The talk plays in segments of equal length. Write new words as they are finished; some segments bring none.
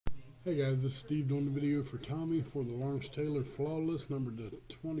Hey guys, this is Steve doing the video for Tommy for the Lawrence Taylor Flawless number to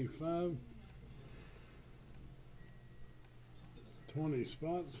 25. 20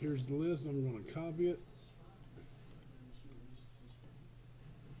 spots. Here's the list. I'm going to copy it.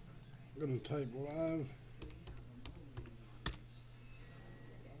 I'm going to type live.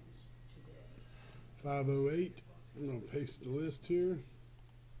 508. I'm going to paste the list here.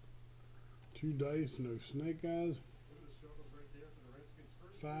 2 dice, no snake eyes.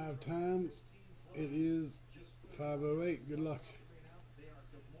 5 times. It is 508. Good luck.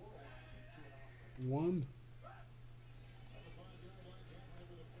 1,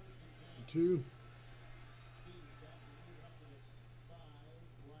 2,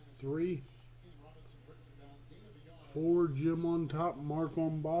 3, 4. Jim on top, Mark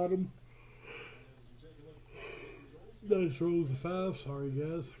on bottom. Dice rolls a 5. Sorry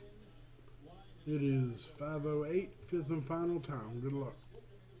guys. It is 508. Fifth and final time. Good luck.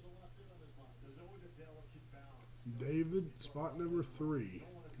 David, spot number 3.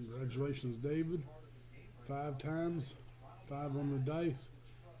 Congratulations, David. 5 times. 5 on the dice.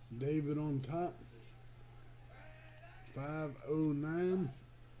 David on top. 509.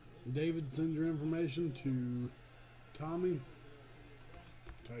 David, send your information to Tommy.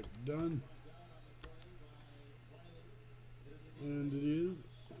 Type done. And it is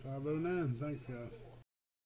 509. Thanks, guys.